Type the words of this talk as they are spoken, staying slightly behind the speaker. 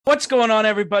What's going on,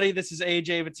 everybody? This is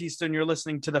AJ Batista, and you're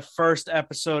listening to the first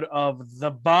episode of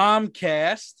the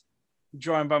Bomcast,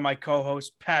 joined by my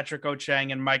co-hosts Patrick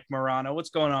Ochang and Mike Morano. What's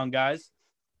going on, guys?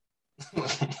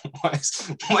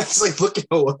 Mike's like looking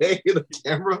away at the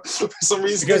camera for some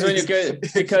reason. Because when you get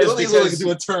because like do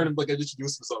a turn and like I just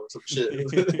introduced myself or some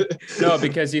shit. No,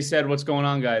 because he said, "What's going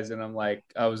on, guys?" And I'm like,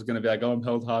 I was gonna be like, "Oh, I'm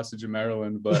held hostage in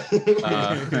Maryland," but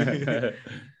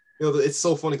it's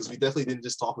so funny because we definitely didn't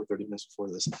just talk for 30 minutes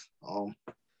before this.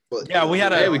 But yeah, we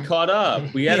had we caught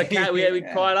up. We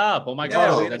caught up. Oh my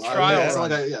god, we had a trial.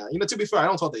 To be fair, I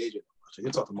don't talk to AJ much. I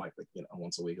can talk to Mike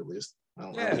once a week at least. I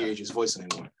don't hear AJ's voice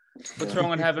anymore. What's wrong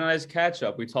with having a nice catch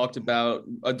up? We talked about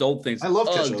adult things. I love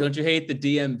catch up. Don't you hate the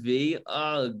DMV?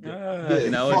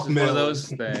 It's just one of those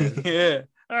things. Yeah.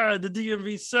 The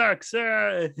DMV sucks.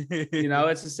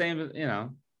 It's the same.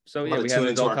 So yeah, we have an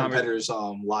adult competitors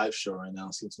live show right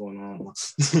now. See what's going on.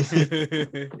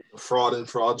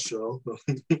 fraud show.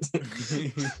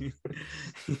 Okay,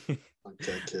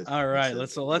 kid. All right,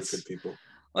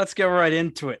 let's get right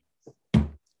into it.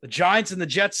 The Giants and the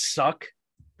Jets suck.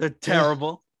 They're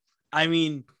terrible. I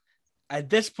mean, at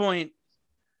this point,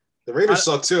 the Raiders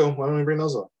suck too. Why don't we bring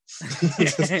those up?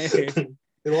 They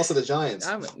lost to the Giants.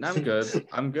 I'm good.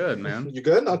 I'm good, man. You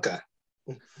good? Okay.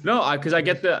 No, because I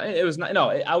get I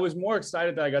was more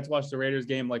excited that I got to watch the Raiders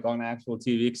game like on actual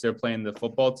TV because they're playing the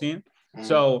football team. Mm-hmm.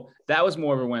 So that was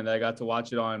more of a win that I got to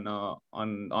watch it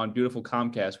on beautiful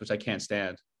Comcast, which I can't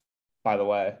stand, by the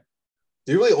way.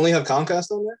 Do you really only have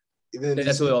Comcast on there?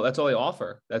 That's all they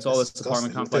offer. That's all this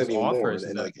apartment complex offers.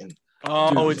 It's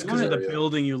because of the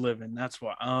building you live in. That's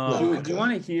why. Do you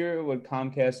want to hear what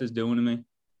Comcast is doing to me?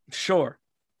 Sure.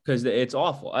 Because it's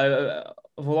awful.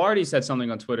 Velarde said something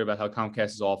on Twitter about how Comcast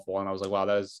is awful, and I was like, wow,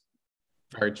 that is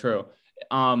very true.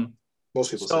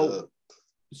 Most people say that.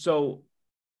 So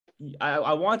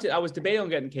I was debating on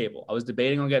getting cable. I was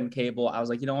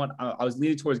like, you know what? I was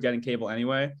leaning towards getting cable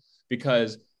anyway,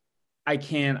 because I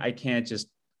can't just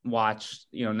watch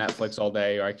Netflix all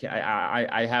day, or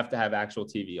I have to have actual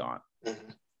TV on.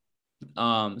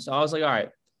 Mm-hmm. So I was like, all right,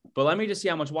 but let me just see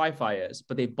how much Wi-Fi is.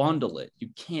 But they bundle it. You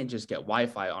can't just get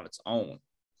Wi-Fi on its own.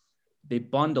 They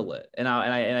bundle it, and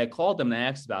I called them and I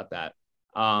asked about that.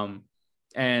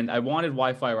 And I wanted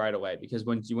Wi-Fi right away, because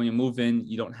when you move in,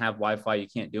 you don't have Wi-Fi, you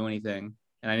can't do anything.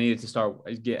 And I needed to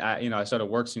I started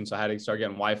work soon, so I had to start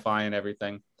getting Wi-Fi and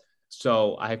everything.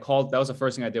 So I had called. That was the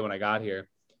first thing I did when I got here,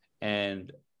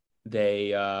 and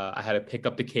I had to pick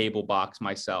up the cable box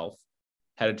myself.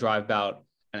 Had to drive about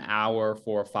an hour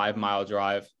for a 5-mile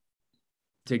drive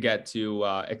to get to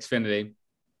Xfinity,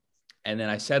 and then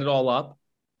I set it all up.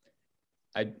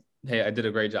 I did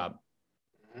a great job.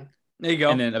 There you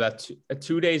go. And then about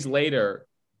 2 days later,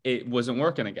 it wasn't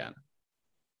working again.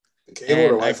 The cable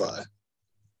or Wi-Fi?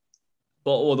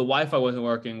 Well, the Wi-Fi wasn't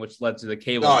working, which led to the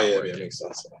cable. Oh, yeah, makes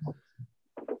sense.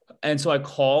 And so I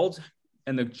called,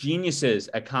 and the geniuses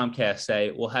at Comcast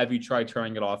say, well, have you tried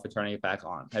turning it off and turning it back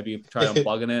on? Have you tried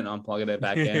unplugging it and unplugging it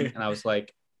back in? And I was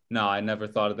like, no, I never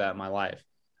thought of that in my life.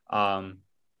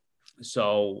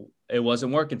 So it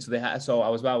wasn't working. So I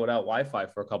was without Wi-Fi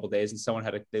for a couple of days, and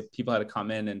people had to come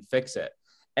in and fix it.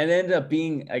 And it ended up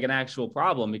being like an actual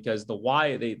problem, because the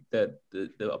wire, the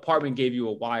apartment gave you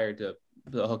a wire to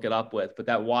hook it up with, but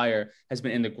that wire has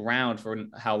been in the ground for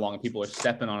how long, and people are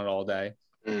stepping on it all day.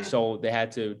 So they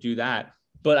had to do that.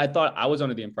 But I was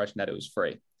under the impression that it was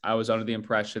free. I was under the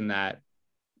impression that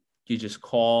you just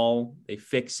call, they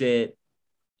fix it,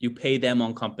 you pay them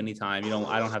on company time.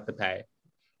 I don't have to pay.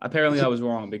 Apparently I was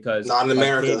wrong, because not in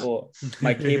America.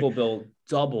 My cable bill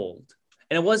doubled,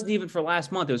 and it wasn't even for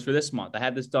last month. It was for this month. I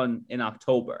had this done in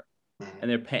October, and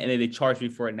they're paying, and they charged me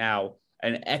for it now,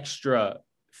 an extra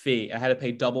fee. I had to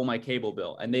pay double my cable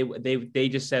bill, and they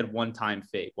just said one-time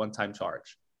fee, one-time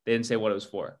charge. They didn't say what it was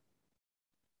for.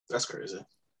 That's crazy.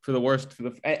 For the worst,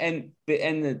 I'm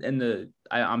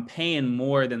paying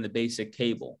more than the basic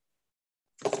cable,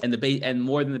 and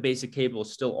more than the basic cable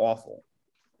is still awful.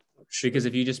 Because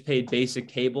if you just paid basic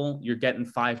cable, you're getting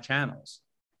 5 channels.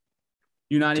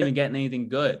 You're not even getting anything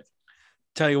good.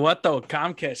 Tell you what, though,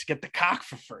 Comcast, get the cock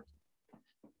for free.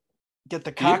 Get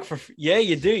the cock for free. Yeah,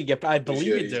 you do. I believe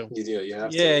you do. You do. You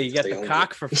have to. Yeah, you get the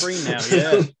cock for free now.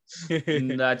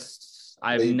 Yeah.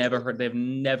 I've never heard. They've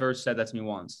never said that to me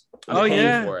once. I'm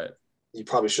paying for it. You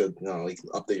probably should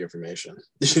update your information.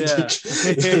 Yeah.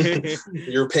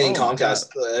 You're paying Comcast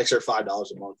an extra $5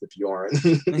 a month if you aren't.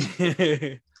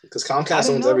 Because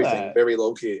Comcast owns everything, very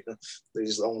low key. They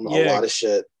just own a lot of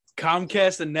shit.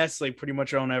 Comcast and Nestle pretty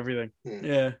much own everything.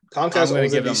 Yeah. Comcast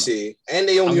owns NBC, and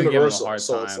they own Universal.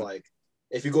 So it's like,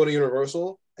 if you go to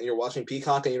Universal and you're watching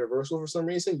Peacock and Universal for some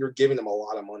reason, you're giving them a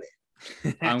lot of money.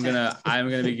 I'm gonna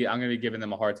be giving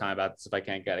them a hard time about this if I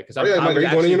can't get it. Because are you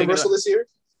going to Universal this year?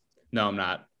 No, I'm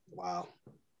not. Wow.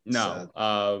 No.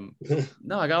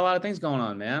 No, I got a lot of things going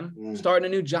on, man. Starting a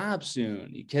new job soon.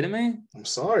 You kidding me? I'm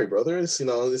sorry, brother. It's a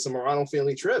Morano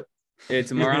family trip.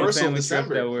 It's a Morano family trip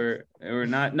that we're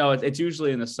not. No, it's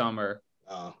usually in the summer.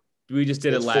 We just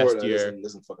did it last Florida, year. It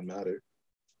doesn't fucking matter.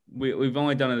 We've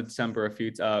only done it in December a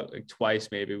few like twice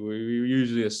maybe. We're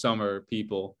usually a summer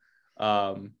people.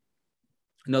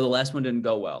 No, the last one didn't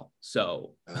go well.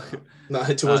 So no, I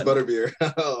had too much butterbeer.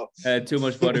 I had too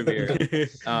much butterbeer.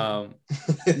 No,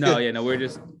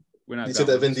 we're not. You took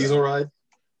that Vin Diesel ride?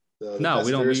 No, we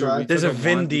don't. There's a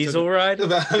Vin Diesel ride?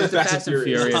 It's a Fast and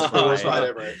Furious ride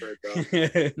ever I've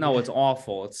heard, No, it's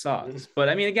awful. It sucks. But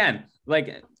I mean, again,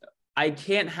 like I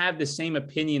can't have the same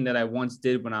opinion that I once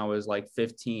did when I was like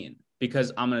 15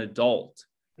 because I'm an adult.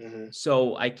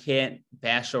 So I can't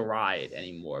bash a ride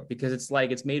anymore because it's like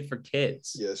it's made for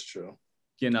kids. Yeah, it's true.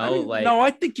 You know, I mean, like no,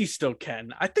 I think you still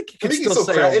can. I think you can still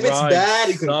say if it's bad,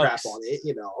 you can crap on it.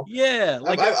 You know. Yeah,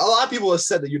 like a lot of people have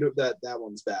said that that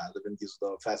one's bad.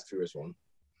 The Fast and Furious one.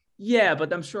 Yeah,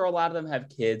 but I'm sure a lot of them have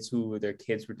kids who their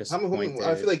kids were disappointed.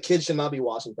 I feel like kids should not be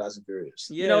watching Fast and Furious.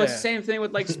 Yeah. You know, it's the same thing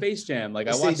with like Space Jam. Like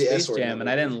I watched Space Jam and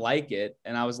I didn't like it,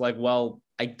 and I was like, well,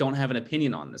 I don't have an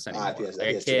opinion on this anymore. I can't.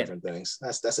 Two different things.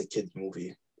 That's a kid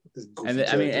movie. And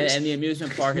the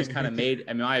amusement park is kind of made.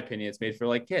 In my opinion, it's made for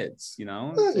like kids. You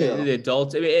know, the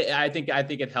adults. I think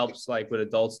it helps like with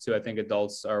adults too. I think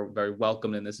adults are very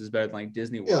welcome, and this is better than like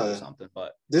Disney World or something.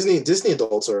 But Disney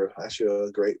adults are actually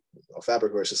a great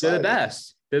fabric of society.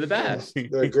 They're the best.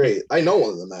 They're great. I know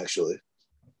one of them actually.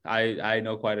 I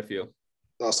know quite a few.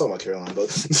 No, I was talking about Caroline, but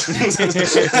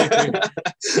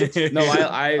no,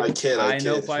 I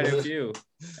know quite a few,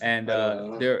 and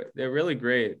they're really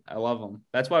great. I love them.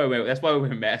 That's why we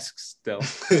wear masks still.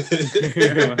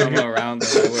 When I'm around them,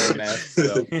 I wear a mask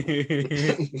still.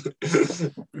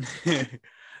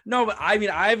 No, but I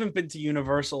mean, I haven't been to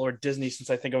Universal or Disney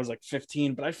since I think I was like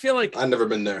 15. But I feel like I've never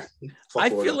been there. I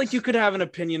feel like you could have an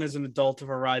opinion as an adult of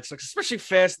a ride, so especially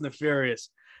Fast and the Furious.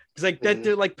 Because like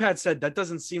that, like Pat said, that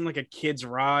doesn't seem like a kid's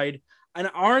ride.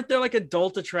 And aren't there like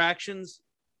adult attractions?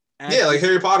 Yeah, like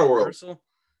Harry Potter World.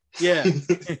 Yeah.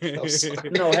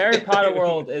 No, Harry Potter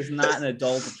World is not an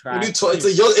adult attraction.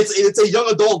 It's a young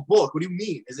adult book. What do you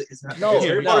mean? Is it no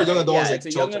Harry Potter young adult? Yeah, it's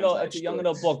a young adult. It's a young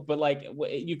adult book, but like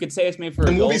you could say it's made for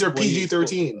the adults. Movies are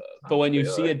PG-13. But when you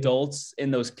see adults in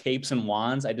those capes and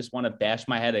wands, I just want to bash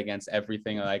my head against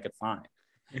everything that I could find.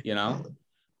 You know,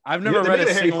 I've never read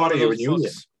a Harry Potter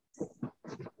reunion.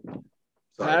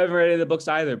 I haven't read any of the books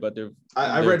either, but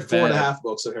I read 4.5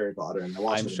 books of Harry Potter, and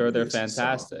I'm sure they're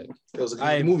fantastic. So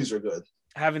the movies are good.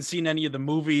 Haven't seen any of the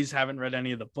movies, haven't read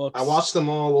any of the books. I watched them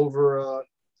all over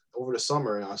the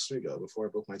summer in Oswego before I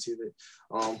broke my TV.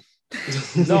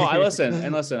 No, I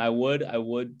listen. I would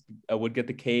get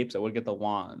the capes, I would get the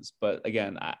wands, but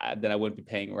again, then I wouldn't be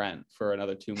paying rent for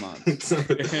another 2 months.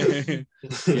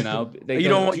 You know,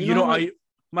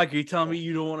 Mike, are you telling me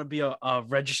you don't want to be a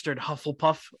registered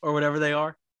Hufflepuff or whatever they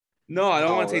are? No, I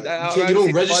don't want to take that. You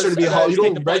don't register to be you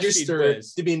don't register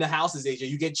to be in the houses, AJ.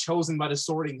 You get chosen by the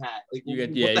sorting hat. Like, you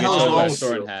get chosen by the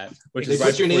sorting hat, which they is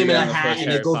put your name in a hat and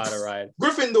they go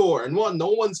Gryffindor, and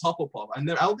no one's Hufflepuff. I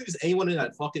don't think there's anyone in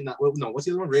that fucking what's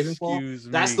the other one? Ravenclaw.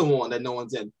 That's the one that no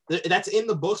one's in. That's in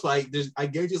the books, but I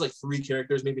guarantee there's like 3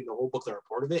 characters maybe in the whole book that are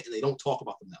part of it, and they don't talk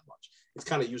about them that much. It's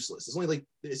kind of useless. It's only like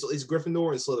it's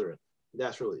Gryffindor and Slytherin.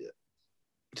 That's really it.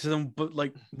 So then, but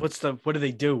like, what do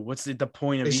they do? What's the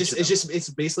point of it's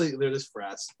basically they're just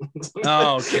frats.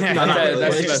 Oh, okay.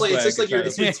 It's just like your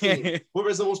team.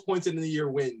 Whoever's the most points in the year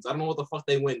wins. I don't know what the fuck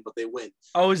they win, but they win.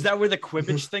 Oh, is that where the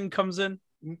Quidditch thing comes in?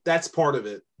 That's part of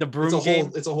it. The broom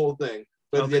game. It's a whole thing.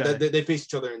 But yeah, they face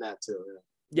each other in that too.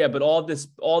 Yeah, but all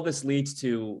this leads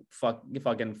to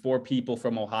fucking 4 people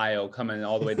from Ohio coming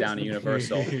all the way down to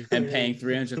Universal and paying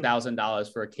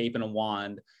 $300,000 for a cape and a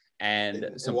wand.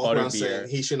 And some butterbeer.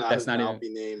 He should not even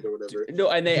be named or whatever.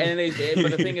 No, and they but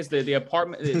the thing is the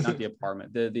apartment, not the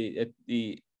apartment,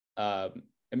 the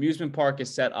amusement park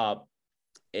is set up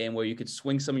and where you could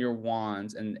swing some of your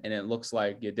wands and it looks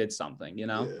like you did something, you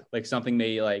know, like something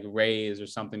may like raise or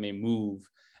something may move.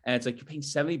 And it's like you're paying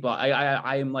 $70.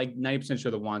 I am like 90% sure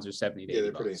the wands are $70 to $80. Yeah,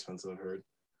 they're pretty expensive, I've heard.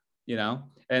 You know,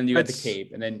 and you got the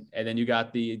cape, and then you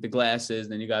got the glasses,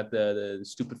 and then you got the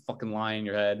stupid fucking line in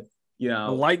your head. You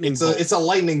know, it's a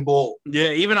lightning bolt.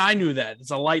 Yeah, even I knew that. It's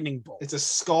a lightning bolt. It's a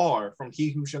scar from He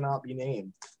Who Shall Not Be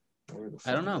Named.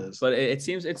 I don't know, but it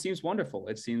seems wonderful.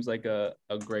 It seems like a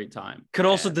great time. Could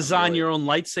also design your own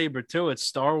lightsaber too. It's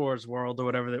Star Wars World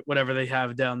or whatever they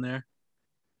have down there.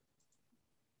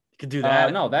 You could do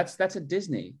that. No, that's a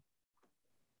Disney.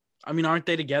 I mean, aren't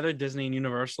they together, Disney and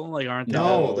Universal? Like, aren't they?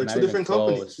 No, they're two different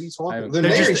companies. They're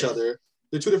near each other.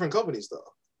 They're two different companies, though.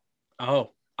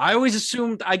 Oh, I always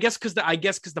assumed. I guess because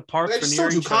the parks are near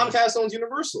each other. Comcast owns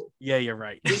Universal. Yeah, you're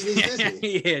right. Disney's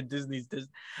Disney. Yeah, Disney's Disney.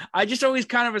 I just always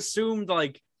kind of assumed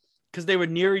like because they were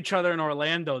near each other in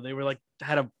Orlando, they were like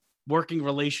had a working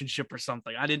relationship or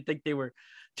something. I didn't think they were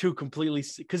two completely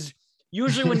because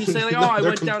usually when you say like, oh, I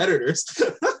went competitors.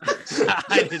 Down.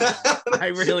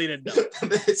 I really didn't know.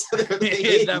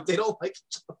 They don't like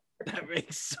each other. That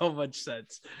makes so much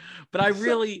sense. But I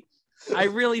really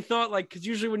thought like because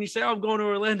usually when you say, "Oh, I'm going to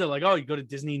Orlando," like, "Oh, you go to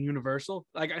Disney and Universal,"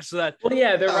 like I saw that. Well,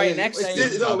 yeah, they're right next to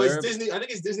each other. It's Disney. I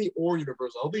think it's Disney or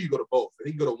Universal. I don't think you go to both. I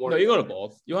think you go to one. No, you go to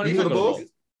both. You want to go to both?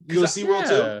 You go to SeaWorld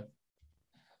too?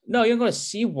 No, you don't go to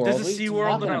SeaWorld. There's a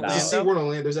SeaWorld in Orlando. There's SeaWorld in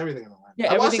Orlando. There's everything in Orlando.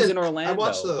 Yeah, everything's in Orlando. I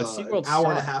watched an hour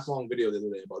and a half long video the other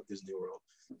day about Disney World.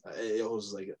 It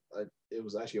was like it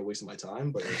was actually a waste of my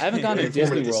time. But I haven't gone to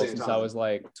Disney World since I was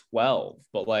like 12.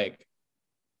 But like,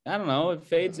 I don't know. It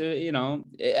fades. You know,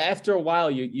 after a while,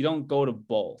 you don't go to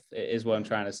both. Is what I'm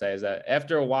trying to say. Is that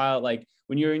after a while, like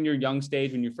when you're in your young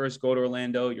stage, when you first go to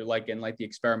Orlando, you're like in like the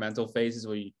experimental phases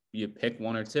where you pick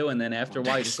one or two, and then after a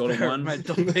while, you just go to one.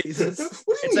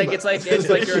 It's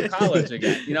like you're in college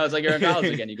again. You know, it's like you're in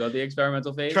college again. You go to the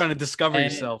experimental phase, trying to discover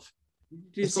yourself.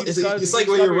 It's like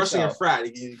when you're rushing a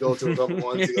frat. You go to a couple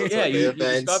ones, you go to you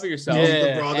events, discover yourself.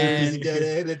 The brothers get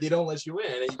in, and they don't let you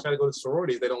in. And you try to go to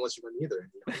sororities, they don't let you in either.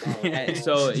 And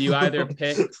so you either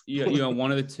pick you know one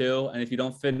of the two, and if you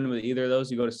don't fit in with either of those,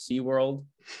 you go to SeaWorld,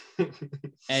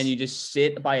 and you just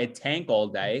sit by a tank all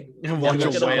day and look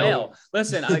at a whale.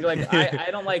 Listen, I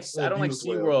don't like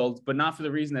SeaWorld, but not for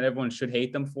the reason that everyone should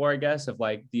hate them for, I guess, of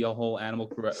like the whole animal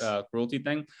cruelty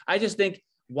thing. I just think,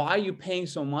 why are you paying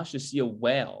so much to see a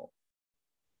whale?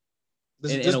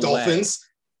 There's dolphins.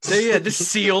 There's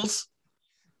seals.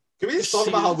 Can we just talk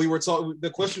about how we were talking? The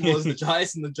question was the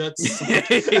Giants and the Jets.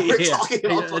 We're talking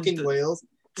about fucking whales.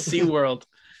 SeaWorld.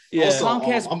 Yeah. Also,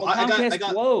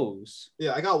 Comcast blows.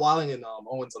 Yeah, I got Wiley and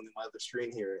Owens on my other screen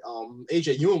here.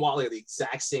 AJ, you and Wiley are the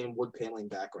exact same wood paneling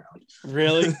background.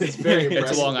 Really? It's very impressive.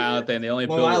 It's a Long Island thing. They only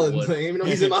build Island wood. Thing, even though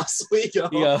he's in Oswego.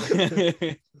 Yeah.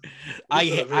 I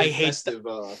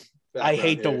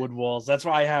hate the wood walls. That's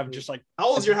why I have just like. How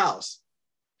old is your house?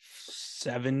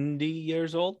 70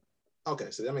 years old. Okay,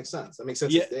 so that makes sense.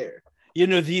 It's there. You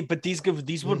know,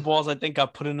 these wood walls, I think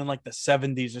got put in like the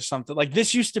 70s or something. Like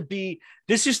this used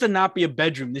to not be a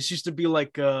bedroom. This used to be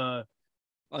like a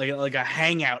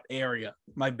hangout area.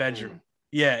 My bedroom.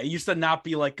 Yeah, it used to not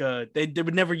be like they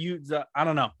would never use. I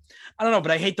don't know,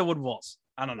 but I hate the wood walls.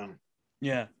 I don't know.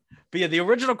 Yeah, but yeah, the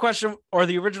original question or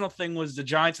the original thing was the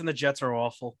Giants and the Jets are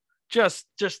awful. Just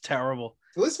terrible.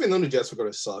 At least we knew the Jets were going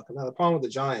to suck. Now the problem with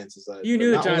the Giants is that you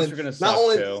knew the Giants were going to suck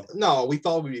too. No, we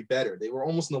thought we'd be better. They were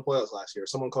almost in the playoffs last year. If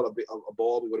someone caught a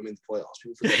ball, we would have been in the playoffs.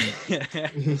 People forget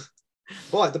that.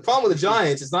 But the problem with the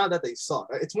Giants is not that they suck.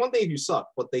 It's one thing if you suck,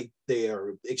 but they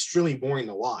are extremely boring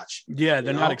to watch. Yeah,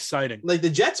 they're not exciting. Like the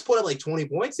Jets put up like 20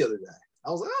 points the other day.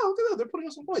 I was like, oh, look at that. They're putting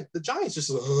up some points. The Giants just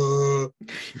for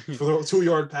a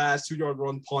 2-yard pass, 2-yard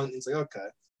run, punt. It's like, okay.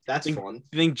 That's fun.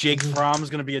 You think Jake Fromm is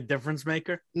going to be a difference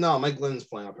maker? No, Mike Glenn's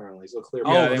playing apparently. He's a clear.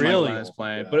 Oh, really? Mike Glenn's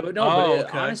playing. Yeah.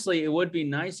 But honestly, it would be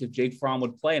nice if Jake Fromm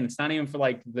would play, and it's not even for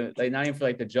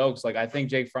the jokes. Like I think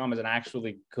Jake Fromm is an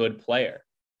actually good player.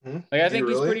 Like I think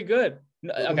he's pretty good.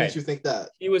 What makes you think that?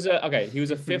 He was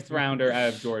a fifth rounder out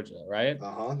of Georgia, right?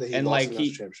 And like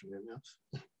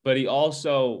but he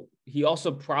also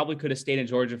probably could have stayed in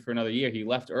Georgia for another year. He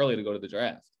left early to go to the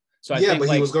draft. So I think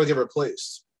he was going to get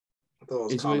replaced. I thought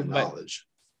it was common knowledge.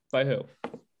 By who?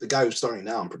 The guy who's starting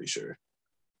now, I'm pretty sure.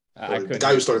 The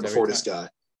guy who started before this guy.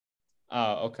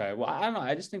 Oh, okay. Well, I don't know.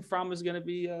 I just think Fromm is going to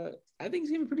be. I think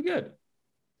he's going to be pretty good.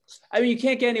 I mean, you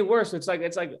can't get any worse. It's like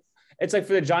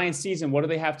for the Giants season. What do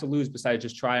they have to lose besides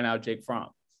just trying out Jake Fromm?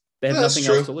 They have nothing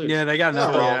else to lose. Yeah, they got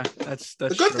nothing. Yeah, that's the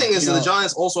good thing is that the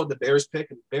Giants also have the Bears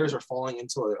pick, and the Bears are falling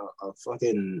into a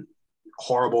fucking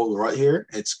horrible rut here.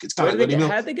 It's kind of good.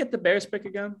 How did they get the Bears pick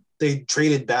again? They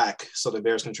traded back so the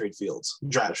Bears can trade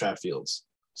draft Fields.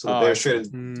 So the Bears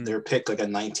traded their pick like at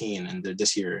 19, and they're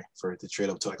this year to trade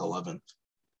up to like 11.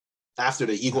 After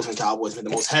the Eagles and Cowboys made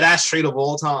the most head-ass trade of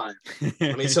all time.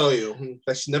 Let me tell you,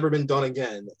 that's never been done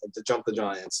again to jump the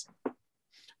Giants.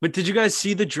 But did you guys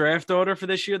see the draft order for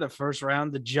this year? The first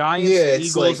round, the Giants, the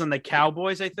Eagles, and the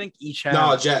Cowboys. I think each have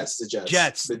the Jets.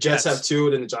 The Jets have 2,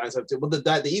 then the Giants have 2. But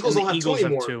the Eagles don't have 2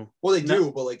 anymore. Well, they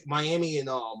do, but like Miami and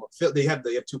they have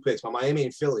 2 picks. But Miami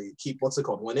and Philly keep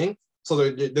winning. So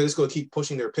they're just going to keep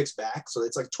pushing their picks back. So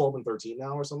it's like 12 and 13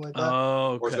 now or something like that.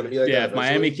 Oh, okay. Or it's going to be like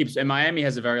if Miami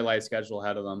has a very light schedule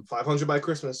ahead of them. 500 by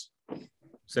Christmas.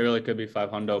 So it really could be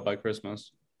 500 by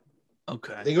Christmas.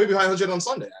 Okay. I think it would be 500 on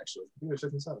Sunday, actually. I think they're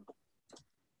 6 and 7.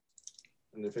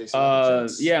 And they're facing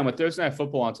and with Thursday Night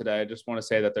Football on today, I just want to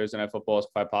say that Thursday Night Football is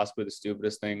quite possibly the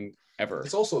stupidest thing ever.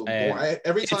 It's also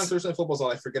every time Thursday Night Football's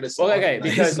on, I forget it's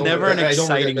because it's never an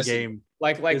exciting game.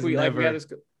 Like we had this,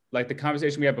 like the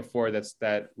conversation we had before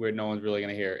that where no one's really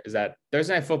going to hear is that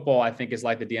Thursday Night Football, I think, is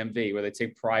like the DMV where they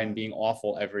take pride in being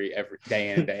awful every day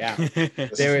in and day out.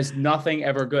 There is nothing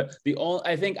ever good.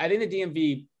 I think the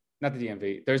DMV, not the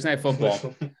DMV, Thursday Night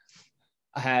Football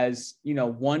has,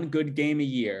 one good game a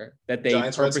year that they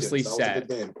Giants, purposely set.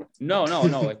 No.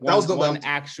 Like one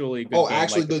actually good game.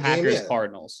 Actually like good the Packers, game, yeah.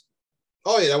 Cardinals.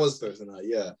 Oh, yeah, that was Thursday night,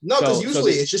 yeah. No, because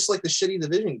usually it's just like the shitty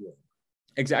division game.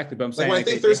 Exactly, but I'm saying when I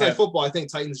think Thursday Night Football, I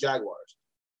think Titans Jaguars.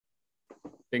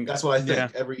 That's what I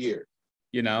think every year.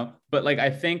 But like I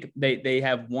think they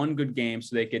have one good game,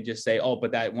 so they could just say, oh,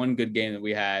 but that one good game that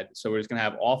we had, so we're just gonna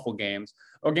have awful games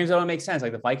or games that don't make sense,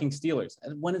 like the Vikings Steelers.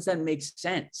 When does that make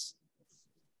sense?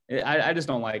 I just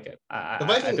don't like it. The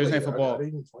Vikings Thursday Night Football. Are they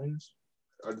even playing?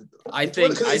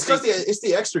 It's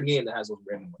the extra game that has those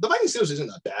random. The Vikings Steelers isn't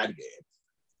a bad game.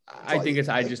 I think it's.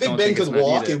 I just Big don't Ben think could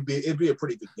walk. It'd be a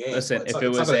pretty good game. Listen, if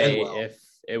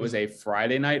it was a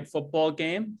Friday night football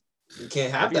game, you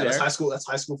can't have that. That's high school. That's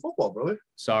high school football, brother.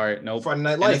 Sorry, no. Friday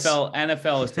night lights.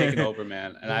 NFL is taking over,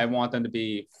 man, and I want them to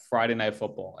be Friday night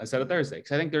football instead of Thursday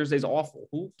because I think Thursday's awful.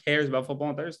 Who cares about football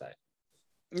on Thursday?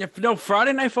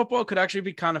 Friday night football could actually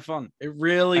be kind of fun. It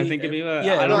really. I think it'd be.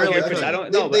 I don't know. I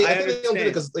think they don't do it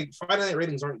because like Friday night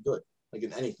ratings aren't good, like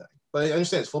in anything. But I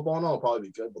understand it's football and all will probably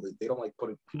be good, but they don't like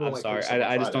putting. I'm sorry,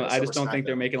 I just don't think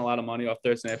they're making a lot of money off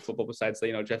Thursday night football. Besides,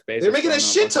 Jeff Bezos. They're making a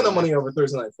shit ton of money over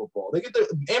Thursday night football. They get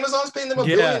Amazon's paying them $1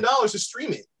 billion to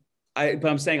stream it. But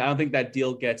I'm saying I don't think that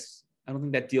deal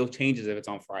changes if it's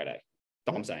on Friday.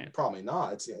 That's all I'm saying. Probably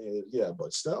not. It's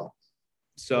but still.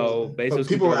 So Bezos.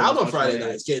 People are out on Friday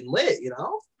nights getting lit,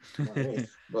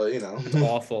 But it's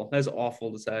awful. That's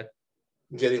awful to say.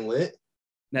 Getting lit.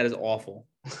 That is awful.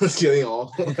 It's getting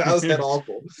awful. How's that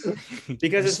awful?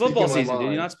 Because it's football season,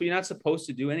 dude. You're not supposed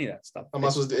to do any of that stuff.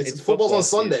 It's football's on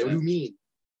Sunday. Season. What do you mean?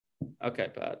 Okay,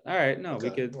 but all right. No, okay.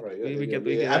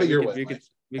 we could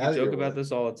joke about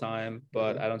this all the time,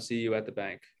 but I don't see you at the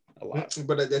bank a lot.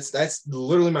 But that's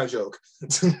literally my joke.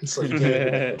 So you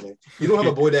don't have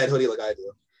a boy dad hoodie like I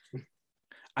do.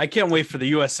 I can't wait for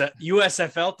the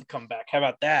USFL to come back. How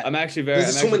about that? I'm actually very.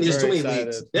 There's too many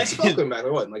leagues. The XFL coming back.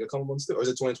 What? Like a couple months too, or is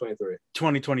it 2023?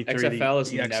 2023. XFL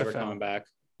is never coming back.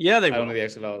 Yeah, they will. I don't know the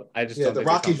XFL. I just don't. The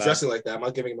Rock keeps dressing like that. I'm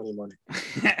not giving him any money.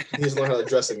 He needs to learn how to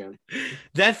dress again.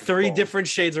 That 3 different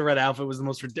shades of red outfit was one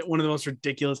of the most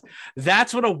ridiculous.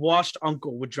 That's what a washed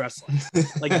uncle would dress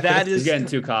like. Like that is. He's getting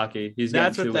too cocky.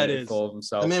 That's what that is. Full of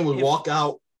himself. The man would walk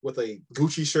out with a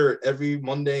Gucci shirt every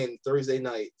Monday and Thursday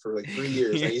night for like 3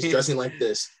 years, and he's dressing like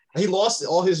this. And he lost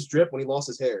all his drip when he lost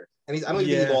his hair, and I don't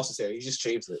even think he lost his hair. He just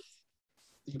shaved it.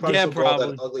 You probably still got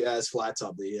that ugly ass flat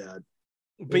top that he had.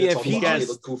 But yeah, if he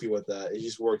looked goofy with that, it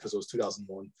just worked because it was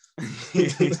 2001.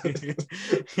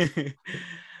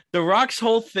 The Rock's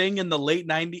whole thing in the late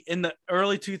 '90s, in the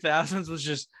early 2000s, was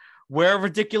just wear a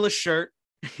ridiculous shirt,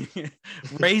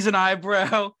 raise an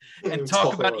eyebrow, and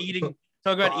talk about eating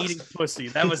pussy.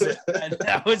 That was it. And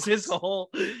that was his whole.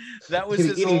 That was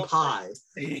his eating whole pie.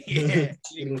 Yeah,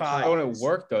 eating pie. Oh, it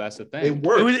worked though. That's the thing. It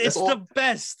worked. It's the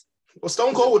best. Well,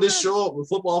 Stone Cold would just show up with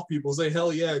football people, say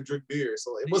 "Hell yeah," and drink beer.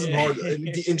 So it wasn't hard.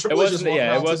 And Triple H just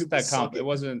it wasn't that complex.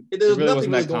 It really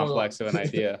wasn't that complex of an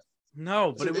idea.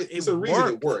 No, but it's a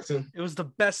reason it worked. It was the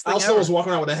best thing. Al was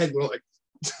walking around with a head going like.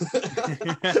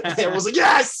 Everyone was like,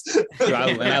 "Yes!" Dude,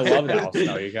 I loved Al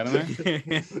Snow. You kidding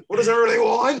me? What does everybody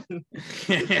want?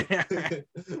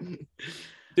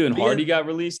 Dude, and Hardy got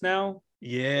released now.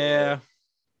 Yeah.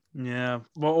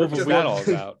 Well, what's that all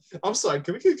about? I'm sorry.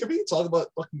 Can we talk about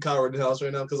fucking Kyle Rittenhouse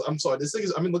right now? Because I'm sorry. This thing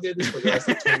is. I've been looking at this for the last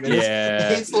 20 minutes. Yeah.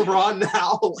 He hates LeBron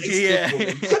now.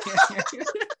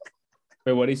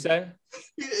 Wait, what'd he say?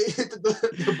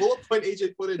 The bullet point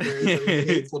AJ put in there is that he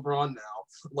hates LeBron now.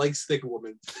 Likes thick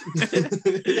woman.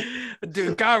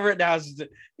 Dude, Kyle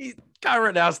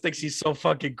Rittenhouse thinks he's so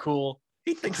fucking cool.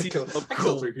 He thinks he's so cool. I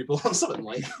killed 3 people. I'm something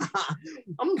like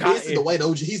I'm basically the white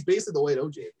OJ. He's basically the white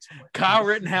OJ. Kyle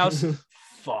Rittenhouse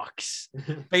fucks.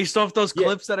 Based off those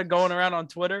clips that are going around on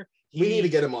Twitter, we need to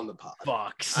get him on the pod.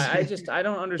 Fucks. I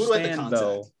don't understand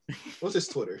though. What's his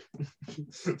Twitter?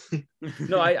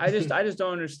 No, I just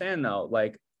don't understand though.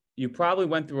 Like, you probably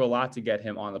went through a lot to get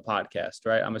him on the podcast,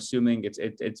 right? I'm assuming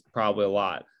it's probably a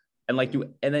lot. And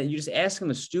then you just ask him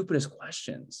the stupidest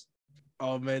questions.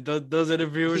 Oh man, those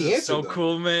interviewers are so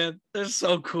cool, man. They're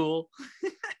so cool.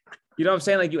 You know what I'm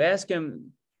saying? Like, you ask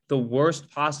him the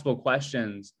worst possible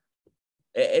questions.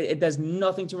 It does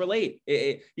nothing to relate.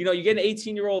 You get an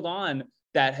 18-year-old on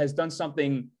that has done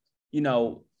something,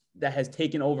 that has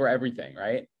taken over everything,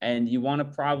 right? And you want to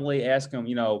probably ask him,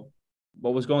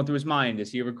 what was going through his mind?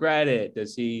 Does he regret it?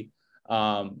 Does he,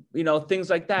 things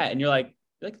like that? And you're like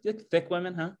thick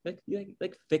women, huh? Like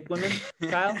thick women,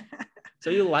 Kyle? So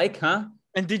you like, huh?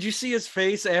 And did you see his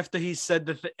face after he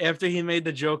said after he made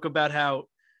the joke about how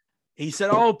he said,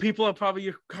 "Oh, people are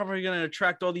probably going to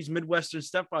attract all these Midwestern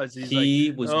stepfathers." He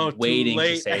was waiting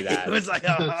to say that. He was like,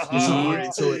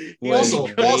 Also,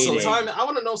 time. I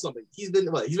want to know something. He's been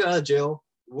out of jail.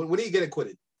 When did he get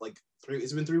acquitted? Like 3?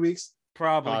 It's been 3 weeks.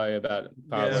 Probably about it.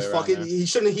 Probably He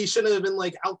shouldn't have been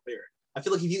like out there. I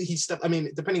feel like if he stepped, I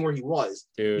mean, depending where he was,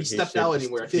 he stepped out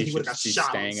anywhere. I feel like he would have got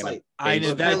shot on sight. I know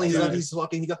that. Apparently,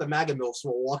 he got the MAGA milk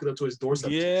walking up to his doorstep.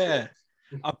 Yeah,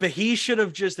 but he should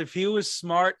have if he was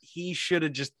smart, he should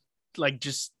have just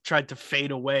tried to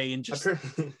fade away and just no.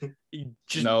 Be.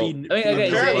 I mean,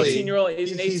 again,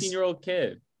 he's an 18-year-old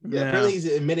kid. Yeah, apparently he's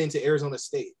admitting to Arizona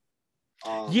State.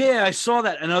 Yeah, I saw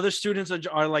that, and other students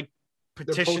are like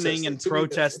petitioning and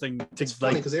protesting to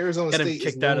funny because Arizona get him State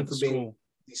kicked out of the school.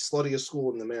 The sluttiest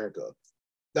school in America.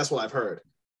 That's what I've heard.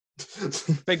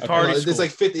 Big party. There's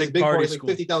like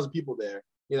 50,000 people there.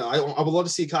 I would love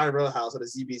to see Kyle Rittenhouse at a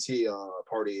ZBT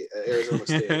party at Arizona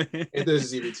State. If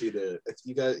there's a ZBT there, if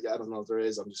you guys, I don't know if there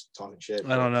is. I'm just talking shit.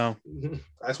 I don't know.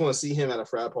 I just want to see him at a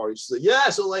frat party. She's like, yeah.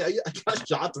 So I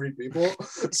shot 3 people.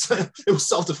 So, it was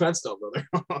self-defense though, brother.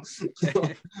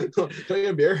 Can I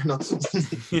get a beer? No.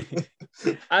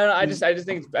 I don't know. I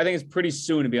think it's pretty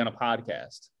soon to be on a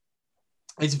podcast.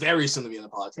 It's very soon to be on the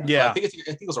podcast. Yeah, I think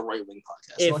it was a right-wing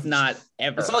podcast. If not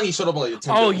ever. It's not like he showed up on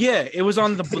like yeah, it was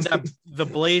on the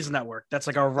Blaze Network. That's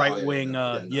like a right-wing.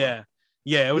 Yeah.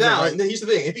 It was. Now, here's the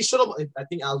thing: if he showed up, I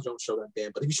think Alex Jones showed that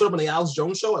damn. But if he showed up on the Alex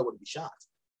Jones show, I wouldn't be shocked.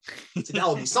 That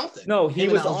would be something. No, he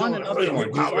was on another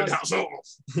one.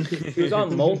 He was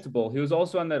on multiple. He was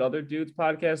also on that other dude's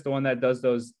podcast, the one that does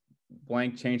those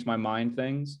blank change my mind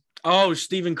things. Oh,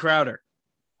 Steven Crowder.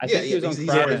 I think he was on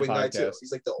Crowder's podcast.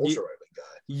 He's like the ultra right-wing guy.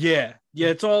 Yeah,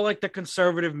 it's all like the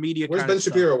conservative media. Where's Ben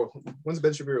Shapiro? When's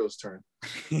Ben Shapiro's turn?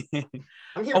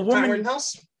 I'm here. Kyle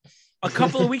Rittenhouse. A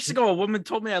couple of weeks ago, a woman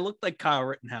told me I looked like Kyle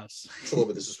Rittenhouse. It's a little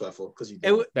bit disrespectful because you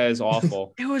do. That is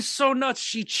awful. It was so nuts.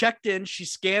 She checked in. She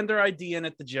scanned her ID in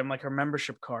at the gym, like her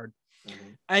membership card,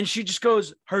 and she just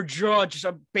goes. Her jaw just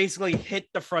basically hit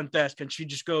the front desk, and she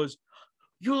just goes,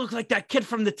 "You look like that kid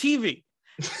from the TV."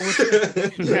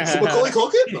 Macaulay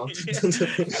Culkin? No.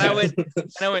 And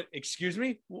I went, excuse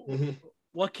me?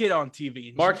 What kid on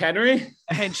TV? Mark Henry?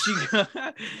 And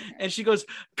she goes,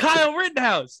 Kyle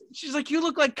Rittenhouse. She's like, you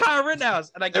look like Kyle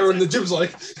Rittenhouse. And I guess everyone in the gym's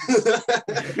like,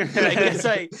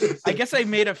 I guess I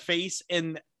made a face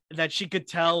in that she could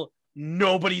tell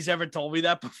nobody's ever told me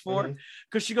that before.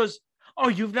 Because she goes, oh,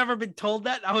 you've never been told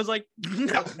that? I was like, no.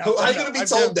 How are you gonna be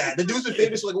told that? The dude's been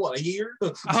famous for like what, a year?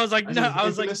 I was like,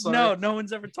 no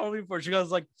one's ever told me before. She goes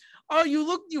like, oh,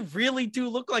 you really do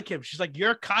look like him. She's like,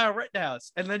 you're Kyle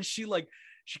Rittenhouse. And then she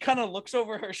kind of looks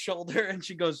over her shoulder and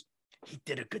she goes, he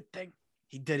did a good thing.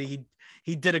 He did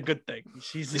a good thing.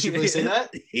 Did she really say that?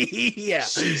 Yeah.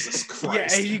 Jesus Christ.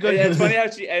 Yeah, and she goes, it's funny how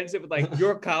she ends it with like,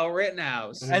 you're Kyle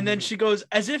Rittenhouse. And then she goes,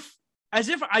 as if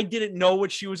I didn't know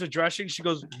what she was addressing, she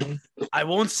goes, I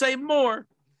won't say more,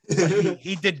 but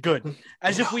he did good.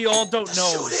 As if we all don't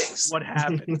know what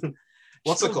happened.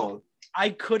 What's it called?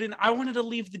 I wanted to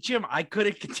leave the gym. I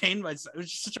couldn't contain myself. It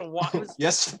was just such a wild.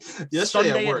 Yes.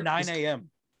 Sunday at 9 a.m.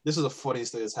 This is the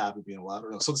funniest thing that's happened being a while. I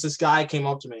don't know. So this guy came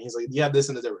up to me. He's like, you have this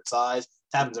in a different size.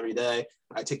 It happens every day.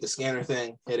 I take the scanner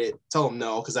thing, hit it, tell him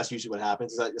no, because that's usually what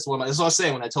happens. That's what I was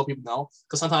saying when I tell people no,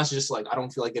 because sometimes it's just like, I don't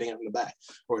feel like getting it in the back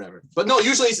or whatever. But no,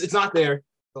 usually it's not there.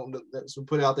 So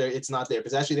put it out there. It's not there. If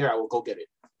it's actually there, I will go get it.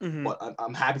 Mm-hmm. But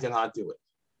I'm happy to not do it.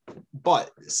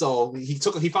 But so he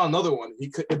found another one.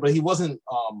 But he wasn't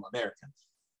American.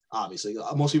 Obviously,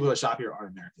 most people that shop here are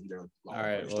American. They're all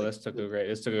right. Well, this took a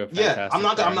fantastic. Yeah, I'm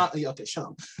not. Okay, shut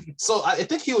up. So I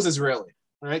think he was Israeli,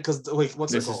 right? Because wait,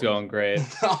 what's this? This is going great.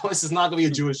 No, this is not going to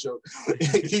be a Jewish joke.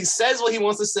 He says what he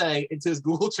wants to say into his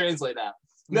Google Translate app.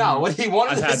 Now, what he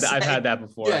wanted I've had that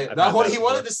before. Yeah. Now, what he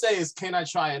wanted to say is, "Can I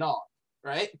try it on?"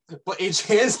 right? But it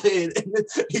translated, and then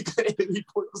he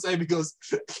points at me, he goes,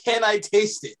 "Can I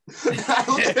taste it?" And I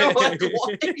look at him like,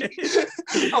 "What?"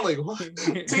 I'm like, "What?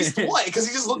 Taste what?" Because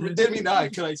he just looked dead me in the eye.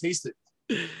 "Can I taste it?"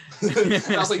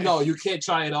 And I was like, "No, you can't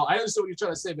try it out." I understood what you're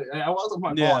trying to say, but I was with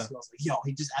my boss, and I was like, "Yo,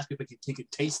 he just asked me if he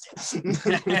could taste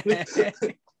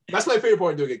it." That's my favorite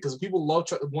part of doing it, because people want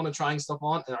to trying stuff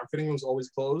on, and our fitting room's always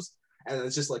closed, and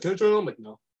it's just like, "Can I try it on?" I'm like,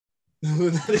 "No."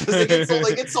 Because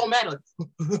they get so mad, like,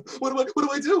 what do I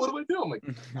do? What do I do? I'm like,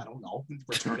 I don't know.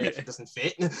 Return it if it doesn't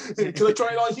fit. Can I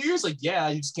try it on here? It's like, yeah,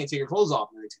 you just can't take your clothes off.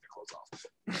 And they take their clothes off.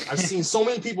 I've seen so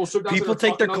many people strip down people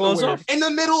take their clothes off in the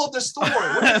middle of the store.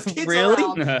 When kids really?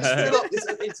 Around,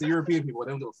 it's the European people. They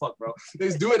don't give a fuck, bro. They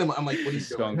just do it. I'm like, what are you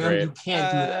doing? You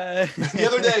can't do that. The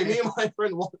other day, me and my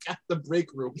friend walk out the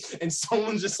break room, and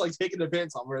someone's just like taking their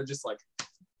pants off. We're just like,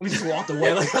 we just walked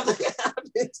away. Like, I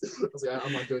was like,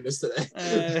 I'm not doing this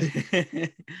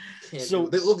today. So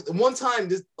look, one time,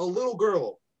 a little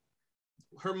girl,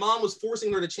 her mom was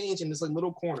forcing her to change in this like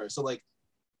little corner. So like,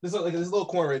 there's like this little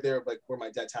corner right there, like where my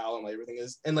dead towel and like everything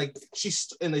is, and like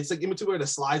and it's like in between where the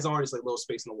slides are, it's like a little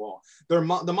space in the wall. The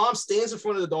mom stands in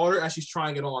front of the daughter as she's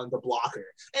trying it on to block her,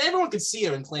 and everyone can see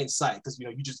her in plain sight because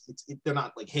they're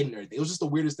not like hidden or anything. It was just the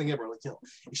weirdest thing ever. Like, yo,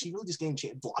 is she really just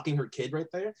blocking her kid right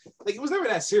there? Like, it was never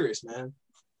that serious, man.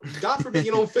 God forbid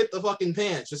you don't fit the fucking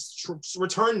pants. Just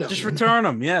return them. Just return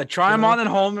them. Yeah, try them on at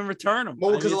home and return them.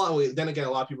 Well, because a lot of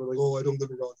people are like, "Oh, I don't live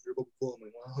around here." Blah, blah, blah. I'm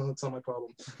like, well, it's not my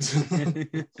problem.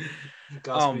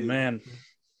 Oh man,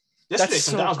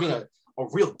 yesterday, I was being a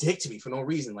real dick to me for no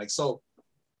reason. Like, so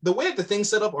the way that the thing's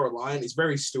set up or line is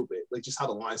very stupid. Like, just how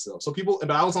the line's set up. So people,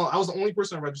 but I was the only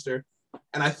person to register,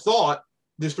 and I thought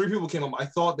there's 3 people came up. I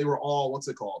thought they were all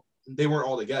They weren't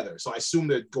all together. So I assumed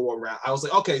they'd go around. I was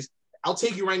like, okay, I'll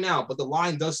take you right now, but the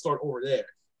line does start over there,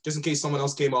 just in case someone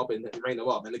else came up and rang them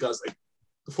up. And the guy's like,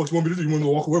 "The fuck you want me to do? You want me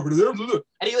to walk over there?" And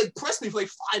he like pressed me for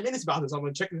like 5 minutes about this. I'm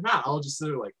like, checking him out. I'll just sit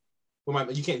there like,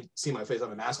 you can't see my face. I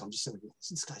have a mask on. I'm just sitting like, what's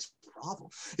this guy's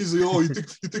problem? He's like, "Oh, you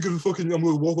think it's fucking? I'm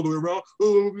gonna walk all the way around?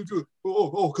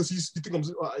 Because you think I'm?"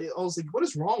 I was like, "What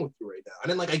is wrong with you right now?" And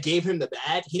then like I gave him the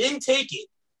bag. He didn't take it.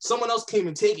 Someone else came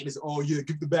and take it. He said, "Oh yeah,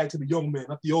 give the bag to the young man,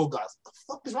 not the old guys." What the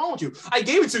fuck is wrong with you? I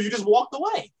gave it to you. You just walked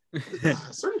away.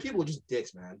 Certain people are just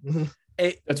dicks, man.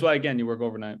 That's why, again, you work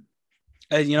overnight.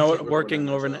 You know what? Working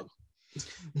overnight.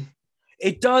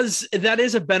 It does. That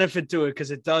is a benefit to it,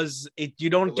 because you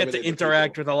don't get to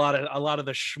interact with a lot of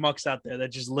the schmucks out there that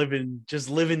just living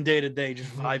day to day,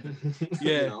 just vibing.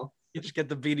 Yeah, you just get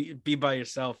to be by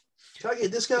yourself. Can I get a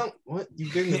discount? What?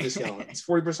 You gave me a discount? It's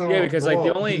 40% off. Yeah, because like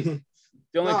the only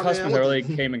customers I really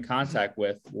came in contact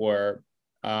with were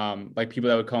like people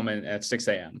that would come in at 6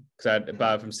 a.m. because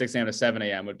about from 6 a.m. to 7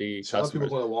 a.m. would be customers. A lot of people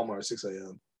going to Walmart at 6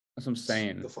 a.m. That's what I'm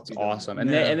saying. It's awesome. And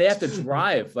they have to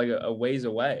drive like a ways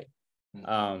away.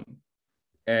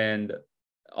 And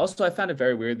also I found it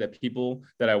very weird that people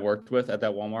that I worked with at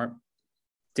that Walmart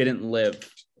didn't live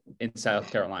in South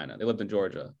Carolina. They lived in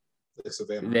Georgia.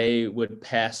 They would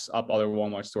pass up other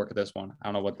Walmarts to work at this one. I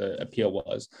don't know what the appeal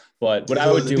was, but what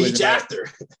I would do is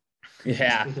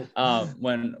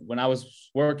when I was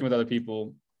working with other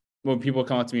people, when people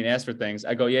come up to me and ask for things,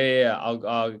 I go, yeah,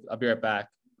 I'll be right back,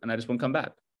 and I just won't come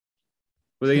back.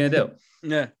 What are they gonna do?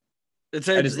 Yeah,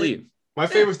 I just leave. My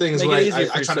favorite thing is when I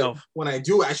try to, when I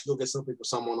do actually go get something for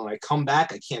someone, when I come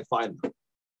back, I can't find them.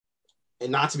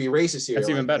 And not to be racist here. That's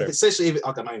even better. Especially if,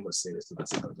 I'm not even going to say this.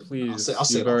 Please, I'll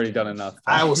say you've already done enough.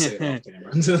 I will say it off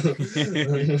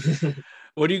camera.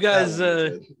 What do you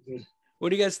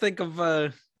guys think of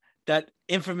that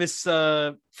infamous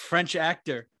French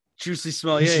actor, Juicy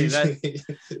Smollett?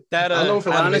 That I don't know if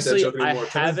honestly, I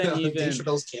haven't even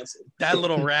that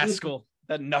little rascal.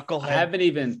 That knucklehead.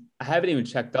 I haven't even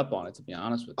checked up on it, to be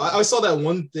honest with you. I saw that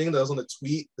one thing that was on the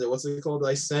tweet that what's it called that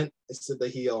I sent. It said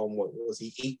that he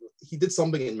he did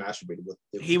something and masturbated with.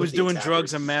 He was doing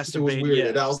drugs and masturbating. It was weird. Yeah.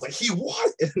 And I was like, he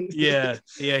what? Yeah.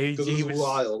 He was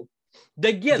wild.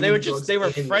 They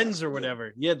were friends or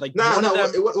whatever. Yeah, like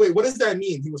wait, what does that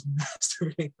mean? He was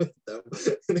masturbating with them,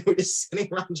 and they were just sitting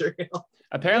around jerking off.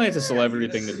 Apparently, it's a celebrity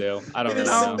thing to do. I don't really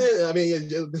know. I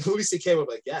mean, Louis C.K. was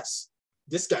like, yes.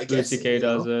 This guy gets CK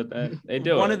does it. They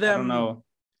do one it. Of them, I don't know.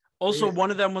 Also,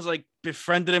 one of them was like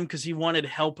befriended him because he wanted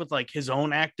help with like his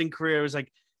own acting career. It was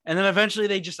like, and then eventually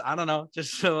they just, I don't know,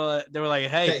 just they were like,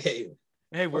 hey,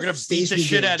 we're gonna beat the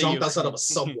shit out of you. Jump outside of a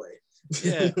subway.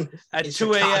 Yeah, at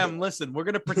 2 a.m. Listen, we're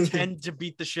gonna pretend to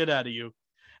beat the shit out of you.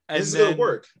 And this is gonna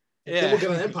work. Yeah, then we'll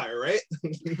get an empire, right?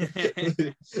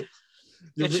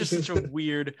 It's just such a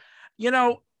weird,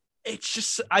 it's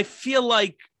just, I feel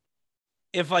like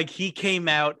if like he came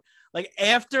out, like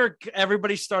after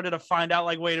everybody started to find out,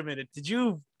 like, wait a minute, did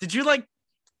you like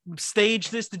stage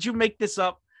this? Did you make this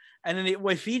up? And then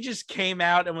if he just came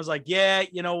out and was like, yeah,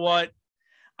 you know what?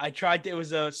 I tried to, it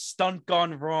was a stunt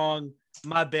gone wrong.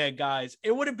 My bad, guys.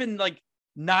 It would have been like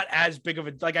not as big of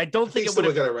a, like, I don't think it would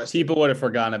have got arrested. People would have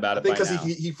forgotten about it. Because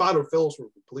he filed a false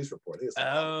police report.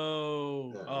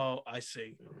 I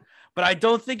see. But I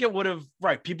don't think it would have,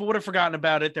 right. People would have forgotten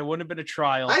about it. There wouldn't have been a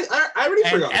trial. I already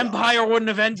forgot. Empire wouldn't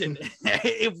have ended.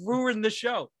 It ruined the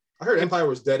show. I heard Empire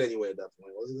was dead anyway at that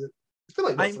point, wasn't it? It's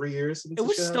been like 3 years since it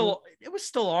was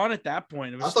still on at that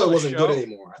point. I thought it wasn't good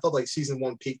anymore. I thought like season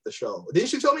 1 peaked the show.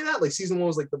 Didn't you tell me that? Like season 1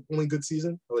 was like the only good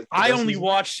season? Or, like, I only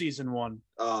watched season 1.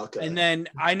 Oh, okay. And then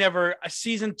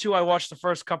season 2, I watched the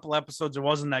first couple episodes. It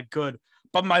wasn't that good.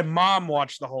 But my mom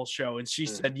watched the whole show and she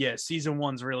said, yeah, season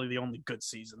 1's really the only good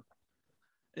season.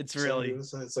 It's really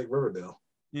it's like Riverdale.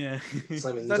 Yeah. Is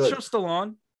that show's still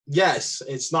on? Yes,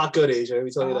 it's not good, Asia. Let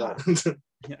me tell you that.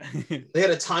 Yeah. They had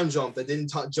a time jump that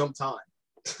didn't jump time.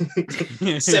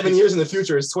 7 years in the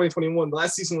future is 2021. The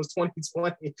last season was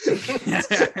 2020.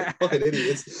 Fucking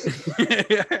idiots.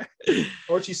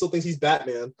 Archie still thinks he's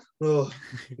Batman. Ugh.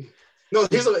 No,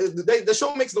 the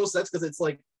show makes no sense because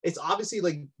it's obviously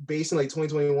like based in like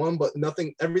 2021, but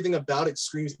everything about it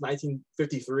screams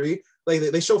 1953. Like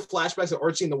they show flashbacks of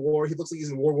Archie in the war. He looks like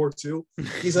he's in World War II.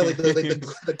 He's like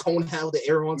the cone hat with the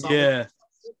arrow on top. Yeah.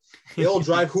 They all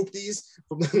drive hoopties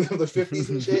from the 50s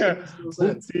and shit. Yeah.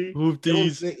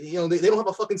 Hoopties. They don't have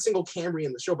a fucking single Camry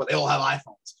in the show, but they all have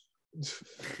iPhones.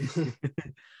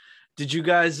 Did you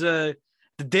guys the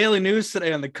Daily News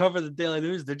today, on the cover of the Daily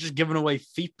News, they're just giving away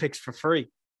feet pics for free.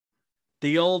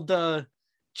 The old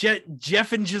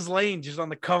Jeff and Ghislaine just on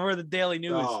the cover of the Daily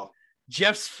News. Oh.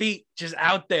 Jeff's feet just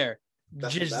out there.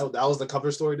 That was the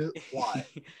cover story, dude? Why?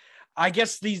 I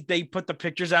guess they put the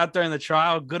pictures out there in the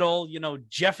trial. Good old,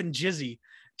 Jeff and Jizzy.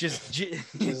 Just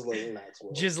Ghislaine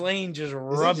just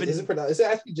rubbing. Is it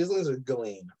actually Ghislaine or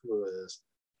Ghislaine? Who it is?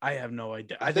 I have no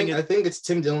idea. I think it's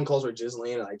Tim Dillon calls her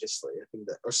Ghislaine, and I think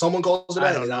that, or someone calls her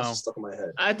that. I don't know. That's stuck in my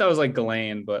head. I thought it was like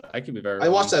Ghislaine, but I could be very. I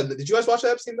watched that. Did you guys watch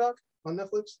that Epstein doc on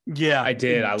Netflix? Yeah, I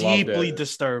did. I loved it. Deeply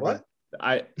disturbing.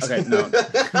 What? No.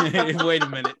 Wait a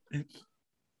minute.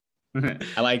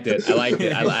 I liked it.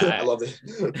 I loved it.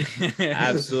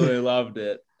 Absolutely loved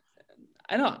it.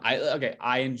 I know.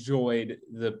 I enjoyed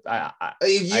the. I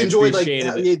enjoyed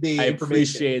I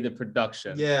appreciated the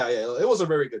production. Yeah. It was a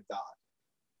very good doc.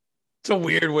 It's a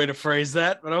weird way to phrase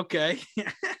that, but okay.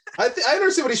 I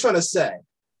understand what he's trying to say.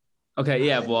 Okay,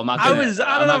 yeah. Well, I'm not gonna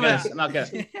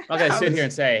sit here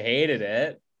and say I hated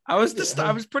it. I was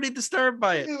pretty disturbed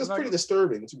by it. It was pretty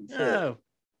disturbing, to be fair. Oh.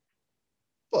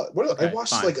 But I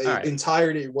watched an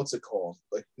entirety. What's it called?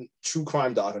 Like true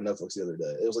crime doc on Netflix the other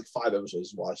day. It was like 5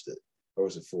 episodes. Watched it, or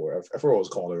was it 4? I forgot what it was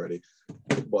called already.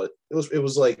 But it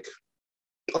was like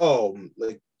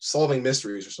solving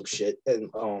mysteries or some shit, and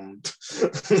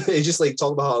they just like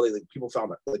talk about how like people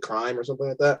found like crime or something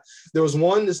like that. There was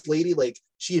this lady, like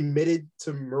she admitted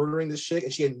to murdering this chick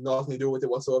and she had nothing to do with it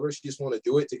whatsoever. She just wanted to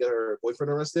do it to get her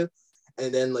boyfriend arrested,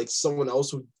 and then like someone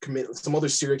else who committed, some other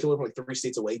serial killer from like 3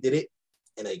 states away did it,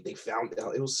 and they found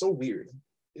out. It was so weird.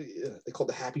 Yeah, they called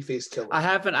the happy face killer. I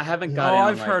haven't gotten.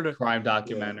 I've heard of crime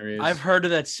documentaries. Yeah. I've heard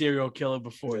of that serial killer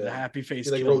before. Yeah. The happy face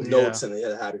killer. They wrote notes and they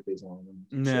had a happy face on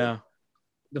them. Yeah.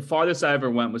 The farthest I ever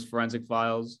went was Forensic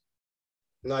Files.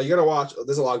 No, you gotta watch.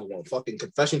 There's a lot of them. Fucking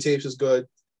Confession Tapes is good.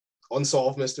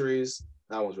 Unsolved Mysteries,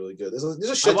 that one's really good. There's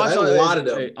a shit. I have a lot of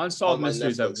them. Unsolved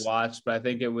Mysteries I've watched, but I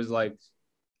think it was like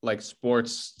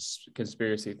sports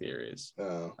conspiracy theories.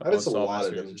 I just a lot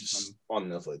of them just on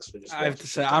Netflix. I have to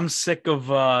say, I'm sick of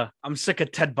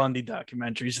Ted Bundy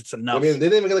documentaries. It's enough. I mean, they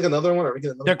didn't even get like another one.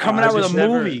 They're coming out with a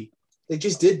movie. They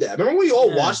just did that. Remember when we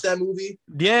all watched that movie?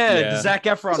 Yeah, the Zac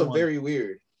Efron one. Very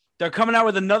weird. They're coming out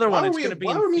with another one. It's going to be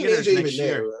in theaters next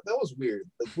year. That was weird.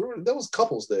 Like there was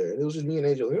couples there. It was just me and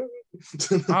AJ.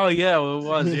 Oh yeah, well, it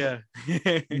was. Yeah.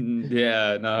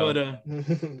 Yeah. No.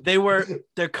 But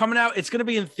they're coming out. It's going to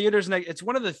be in theaters next. It's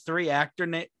one of the 3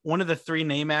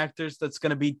 name actors that's going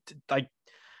to be like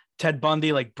Ted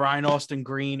Bundy, like Brian Austin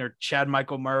Green or Chad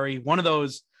Michael Murray. One of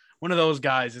those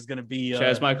guys is going to be.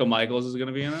 Chad Michael Michaels is going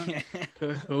to be in it.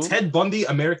 Who? Ted Bundy,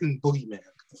 American Boogeyman.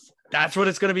 That's what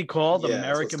it's going to be called,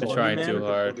 American Boogeyman. They're trying too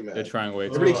hard. They're trying way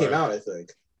too hard. It already came out, I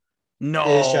think. No.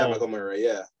 It is Chad Michael Murray,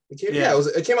 yeah. It came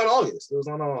out in August. It was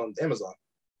on Amazon.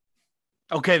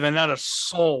 Okay, then not a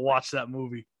soul watched that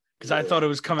movie because I thought it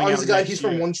was coming out. He's a guy. He's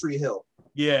from One Tree Hill.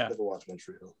 Yeah. Never watched One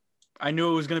Tree Hill. I knew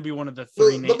it was going to be one of the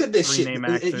 3 name. Look at this shit. Name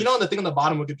actors. You know, the thing on the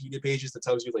bottom of Wikipedia pages that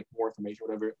tells you like more information,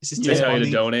 whatever. This is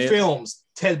Ted Bundy Films.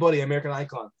 Ted Bundy, American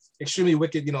Icon. Extremely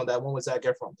Wicked, that one with Zac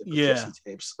Efron. Yeah.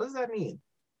 Tapes. What does that mean?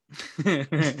 I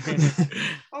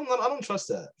don't trust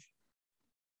that.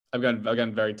 I've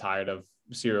gotten very tired of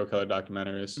serial killer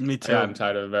documentaries. Me too. I'm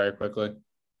tired of it very quickly.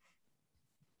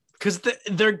 Because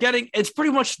it's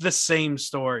pretty much the same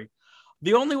story.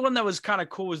 The only one that was kind of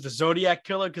cool was the Zodiac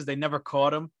Killer because they never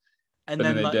caught him. And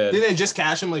then they did. Didn't they just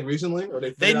catch him like recently? Or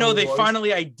they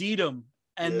finally ID'd him.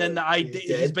 And then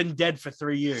he's been dead for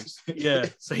 3 years. Yeah.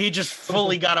 So he just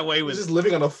fully got away with it. He's just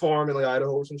living on a farm in like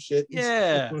Idaho or some shit.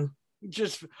 Yeah.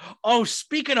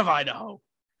 Speaking of Idaho,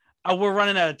 we're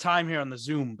running out of time here on the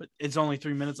Zoom, but it's only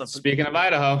 3 minutes left. Speaking of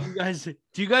Idaho, do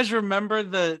you guys remember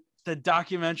the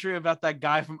documentary about that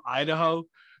guy from Idaho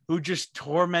who just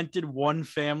tormented one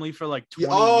family for like 20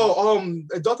 years?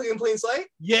 Adulting in Plain Sight?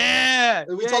 Yeah.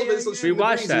 We talked about this. We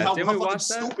watched that. How Didn't we watch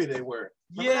that? Stupid they were.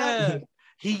 Yeah.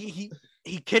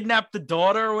 He kidnapped the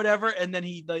daughter or whatever, and then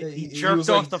he jerked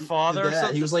off the father or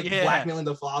something. He was blackmailing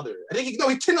the father. I think he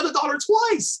kidnapped the daughter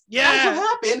twice. Yeah. That's what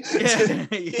happened.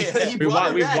 Yeah. He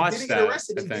brought her back. watched Didn't that, get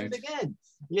arrested and did it again.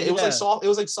 Yeah, it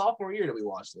was like sophomore year that we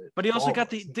watched it. But he also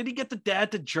did he get the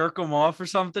dad to jerk him off or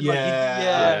something?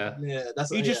 Yeah.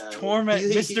 He just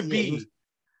tormented Mr. B.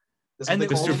 And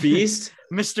Mr. Beast?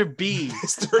 Mr. B.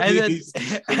 Mr. Beast.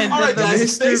 And all right,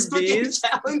 guys, Mr. Beast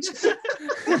challenge.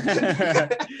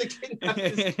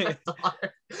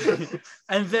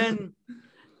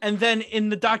 and then in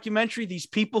the documentary, these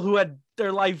people who had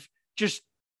their life just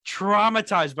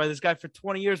traumatized by this guy for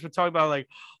 20 years were talking about like,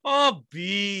 oh,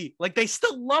 B, like they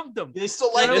still loved him. They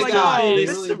still like this guy. Oh,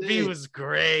 Mr. Really B was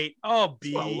great. Oh,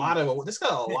 B. This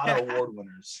got a lot of award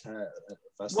winners.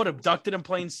 What, Abducted in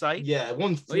Plain Sight? Yeah, it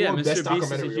won 4 Mr. Best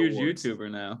Beast is a huge awards.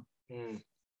 YouTuber now.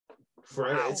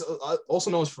 Forever, it's also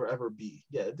known as Forever B.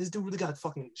 Yeah, this dude really got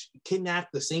fucking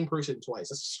kidnapped the same person twice.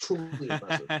 That's truly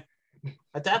impressive.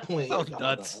 At that point,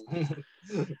 nuts.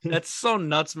 That's so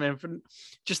nuts, man.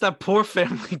 Just that poor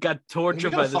family got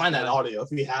tortured by this. Find that audio if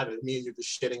we have it. Me and you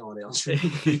just shitting on it.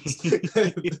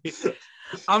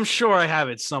 I'm sure I have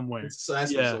it somewhere.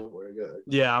 Somewhere.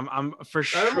 Yeah, I'm for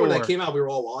sure. I remember when that came out, we were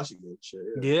all watching it. Shit,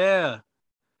 yeah.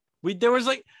 There was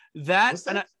like that,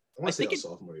 and I think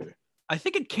sophomore year. I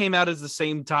think it came out as the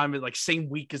same time, like same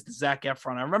week as the Zac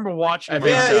Efron. I remember watching. It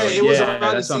was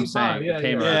around the same time. It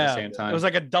came around the same time. It was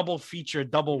like a double feature,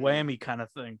 double whammy kind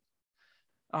of thing.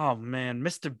 Oh man,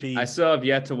 Mr. B. I still have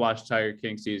yet to watch Tiger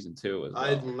King season 2 as well.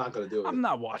 I'm not gonna do it. I'm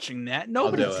not watching that.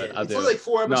 Nobody did. It's like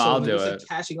 4 episodes. No, I'll do it. Like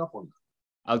catching up on them.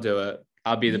 I'll do it.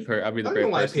 I'll be the great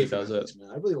person who does it.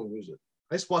 Man. I really don't use it.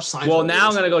 I just watch Seinfeld. Well, now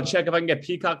I'm gonna go check if I can get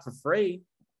Peacock for free.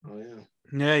 Oh yeah.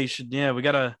 Yeah, you should. Yeah,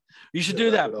 you should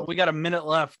do that. But we got a minute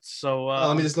left, so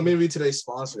let me read today's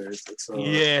sponsor. It's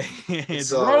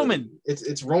Roman.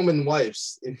 It's Roman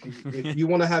wipes. If you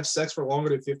want to have sex for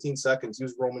longer than 15 seconds,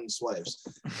 use Roman swipes.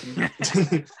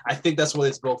 I think that's what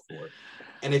it's built for.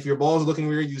 And if your balls are looking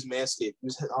weird, use Manscaped.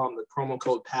 Use the promo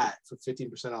code PAT for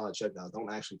 15% on the checkout. Don't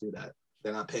actually do that.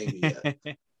 They're not paying me yet.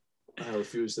 I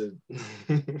refuse to.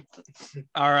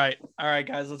 All right,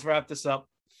 guys. Let's wrap this up.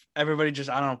 Everybody, just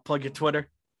plug your Twitter.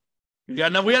 We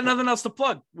got nothing else to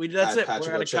plug. That's it.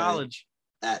 We're out of college.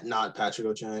 At not Patrick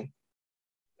O'Chang.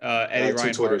 Eddie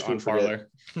Reinhardt on Parler.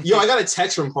 Yo, I got a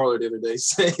text from Parler the other day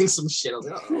saying some shit. I was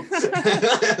like,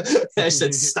 oh. I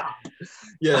said stop.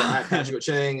 Yeah, at Patrick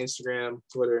O'Chang, Instagram,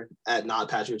 Twitter. At not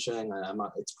Patrick O'Chang. I'm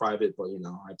not. It's private, but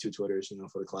I have 2 Twitters.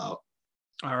 For the clout.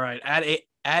 All right.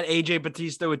 At AJ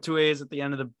Batista with 2 A's at the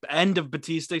end of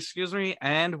Batista, excuse me.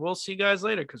 And we'll see you guys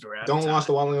later because we're out. Don't watch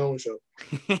the Wally Owen show.